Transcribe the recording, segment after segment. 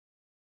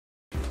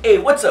Hey,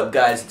 what's up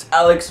guys? It's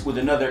Alex with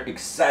another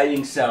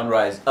exciting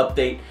Soundrise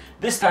update.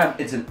 This time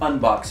it's an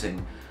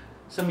unboxing.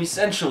 Some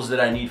essentials that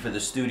I need for the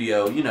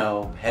studio, you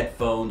know,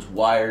 headphones,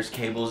 wires,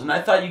 cables, and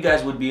I thought you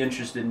guys would be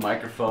interested in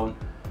microphone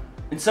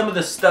and some of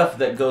the stuff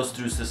that goes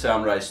through the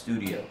Soundrise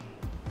studio.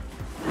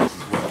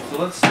 So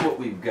let's see what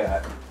we've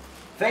got.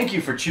 Thank you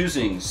for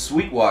choosing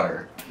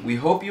Sweetwater. We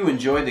hope you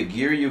enjoy the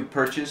gear you've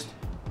purchased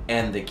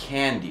and the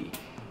candy.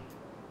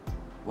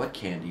 What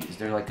candy? Is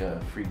there like a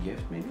free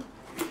gift maybe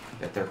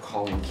that they're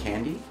calling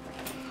candy?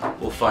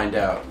 We'll find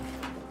out.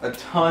 A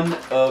ton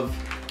of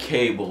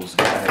cables,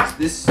 guys.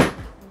 This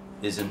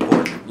is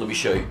important. Let me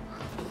show you.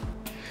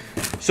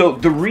 So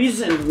the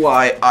reason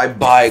why I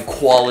buy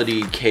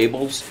quality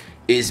cables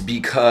is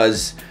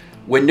because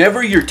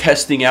whenever you're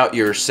testing out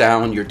your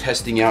sound, you're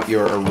testing out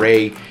your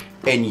array,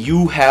 and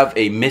you have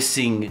a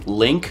missing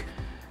link,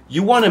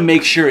 you want to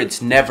make sure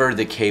it's never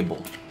the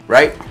cable,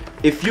 right?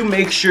 If you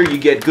make sure you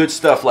get good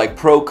stuff like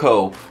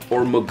Proco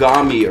or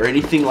Mogami or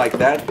anything like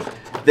that,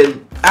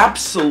 then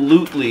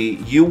absolutely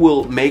you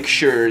will make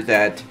sure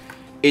that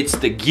it's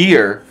the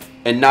gear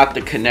and not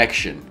the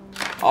connection.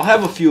 I'll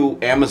have a few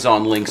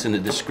Amazon links in the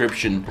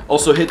description.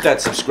 Also hit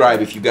that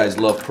subscribe if you guys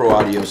love pro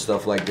audio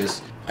stuff like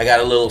this. I got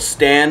a little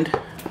stand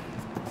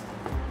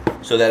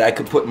so that I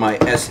could put my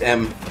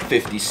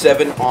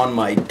SM57 on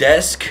my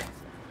desk.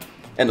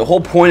 And the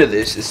whole point of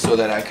this is so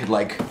that I could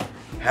like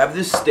have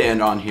this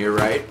stand on here,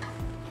 right?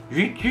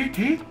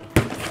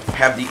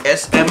 Have the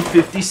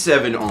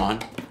SM57 on.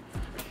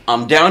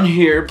 I'm down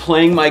here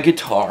playing my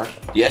guitar.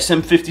 The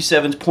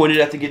SM57's pointed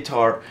at the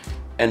guitar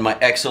and my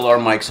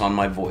XLR mic's on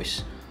my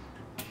voice,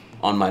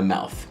 on my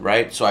mouth,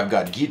 right? So I've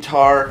got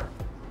guitar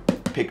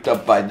picked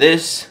up by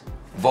this,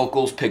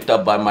 vocals picked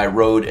up by my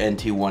Rode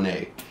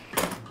NT1A.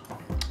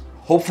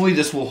 Hopefully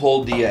this will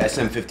hold the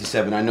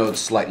SM57. I know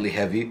it's slightly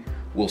heavy.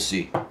 We'll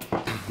see.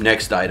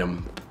 Next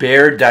item.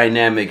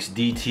 Beyerdynamic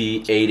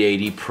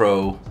DT880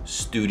 Pro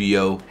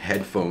Studio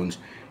headphones.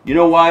 You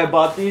know why I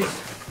bought these?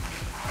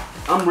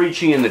 I'm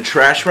reaching in the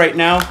trash right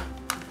now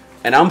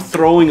and I'm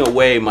throwing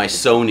away my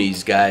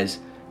Sonys, guys.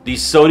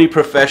 These Sony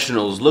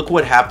Professionals, look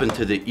what happened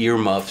to the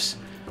earmuffs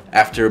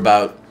after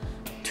about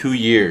 2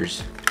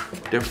 years.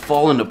 They're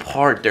falling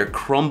apart, they're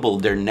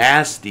crumbled, they're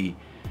nasty.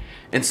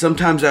 And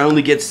sometimes I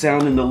only get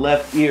sound in the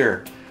left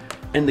ear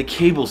and the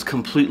cable's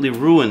completely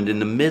ruined in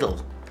the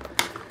middle.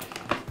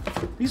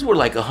 These were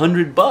like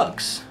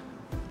 $100.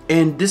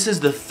 And this is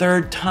the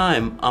third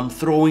time I'm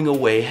throwing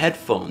away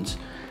headphones.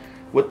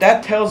 What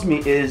that tells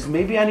me is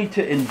maybe I need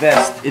to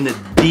invest in a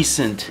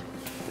decent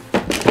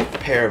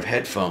pair of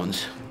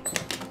headphones.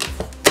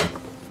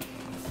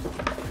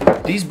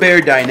 These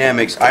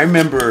Beyerdynamics, I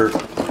remember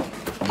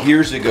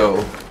years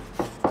ago,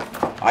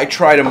 I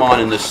tried them on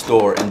in the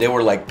store and they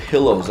were like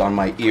pillows on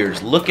my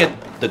ears. Look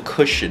at the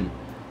cushion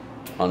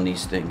on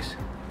these things.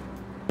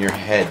 Your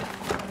head.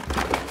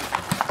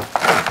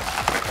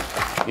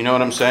 You know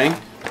what I'm saying?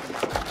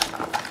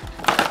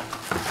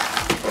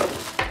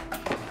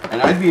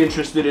 And I'd be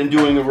interested in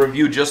doing a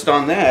review just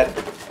on that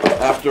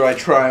after I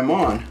try them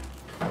on.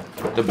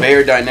 The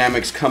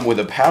Beyerdynamics come with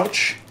a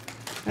pouch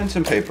and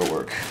some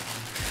paperwork.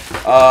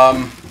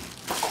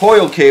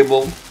 Coil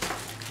cable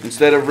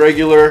instead of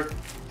regular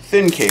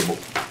thin cable.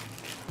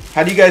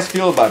 How do you guys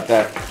feel about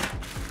that?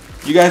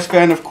 You guys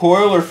fan of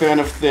coil or fan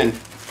of thin?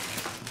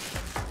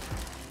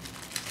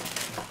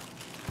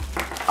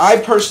 I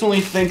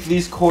personally think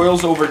these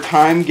coils over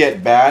time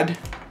get bad,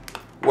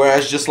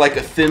 whereas just like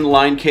a thin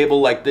line cable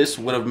like this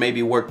would have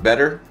maybe worked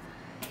better.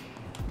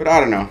 But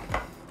I don't know.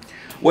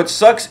 What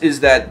sucks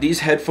is that these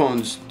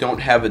headphones don't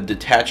have a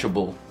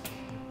detachable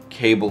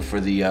cable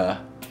for the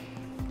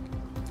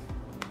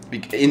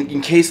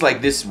in case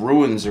like this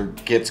ruins or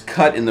gets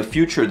cut in the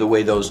future the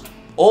way those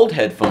old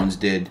headphones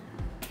did.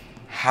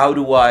 How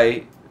do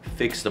I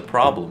fix the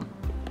problem?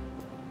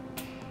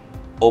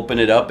 Open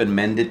it up and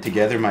mend it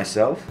together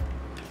myself?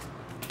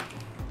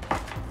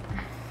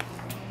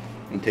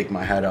 And take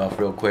my hat off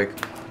real quick.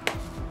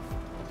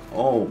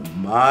 Oh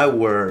my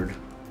word.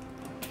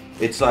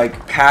 It's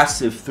like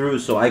passive through,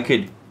 so I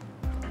could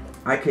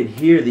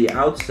hear the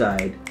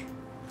outside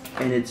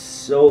and it's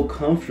so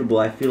comfortable.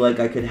 I feel like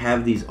I could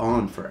have these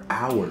on for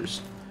hours.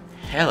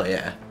 Hell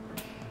yeah.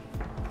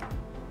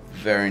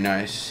 Very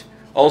nice.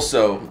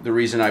 Also, the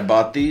reason I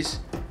bought these,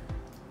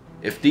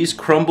 if these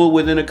crumble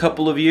within a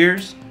couple of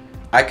years,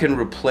 I can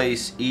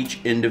replace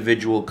each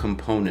individual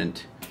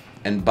component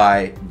and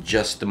buy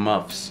just the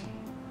muffs.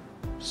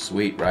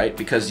 Sweet, right?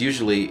 Because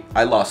usually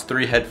I lost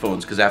 3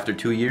 headphones because after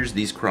 2 years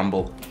these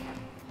crumble.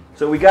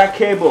 So we got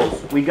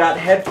cables, we got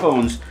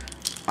headphones.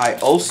 I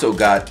also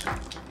got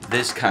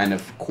this kind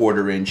of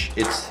 1/4 inch.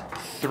 It's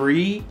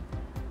 3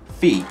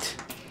 feet.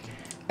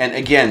 And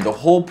again, the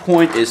whole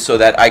point is so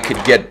that I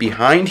could get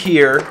behind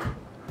here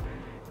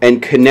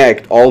and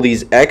connect all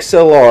these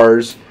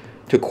XLRs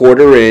to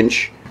 1/4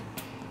 inch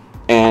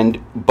and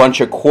a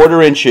bunch of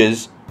 1/4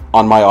 inches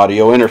on my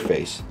audio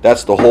interface.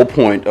 That's the whole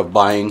point of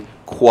buying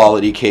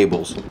quality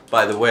cables.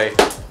 By the way,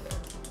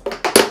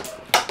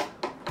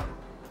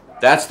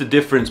 That's the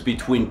difference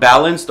between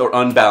balanced or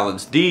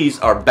unbalanced. These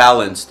are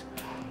balanced,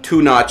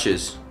 2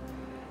 notches.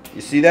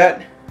 You see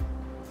that?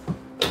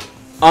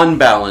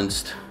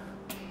 Unbalanced,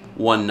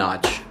 1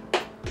 notch.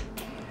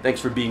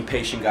 Thanks for being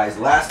patient, guys.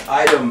 Last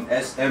item,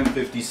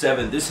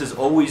 SM57. This has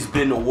always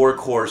been a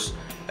workhorse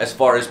as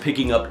far as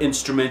picking up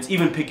instruments,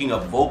 even picking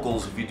up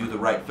vocals if you do the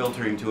right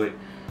filtering to it.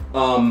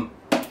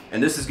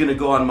 And this is gonna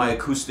go on my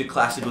acoustic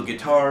classical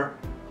guitar,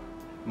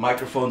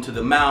 microphone to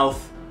the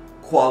mouth,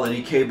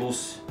 quality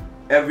cables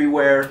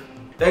everywhere.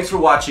 Thanks for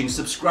watching.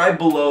 Subscribe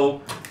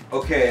below.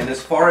 Okay, and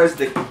as far as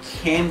the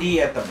candy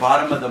at the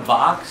bottom of the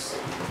box,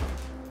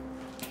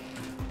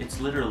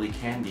 it's literally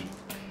candy.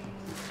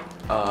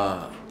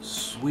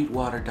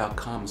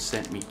 Sweetwater.com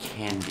sent me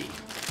candy.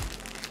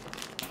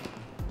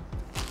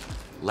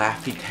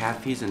 Laffy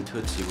Taffies and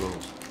Tootsie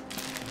Rolls.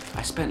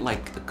 I spent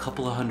like a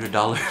couple of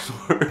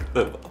 $100 worth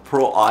of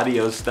pro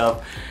audio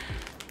stuff,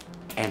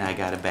 and I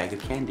got a bag of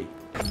candy.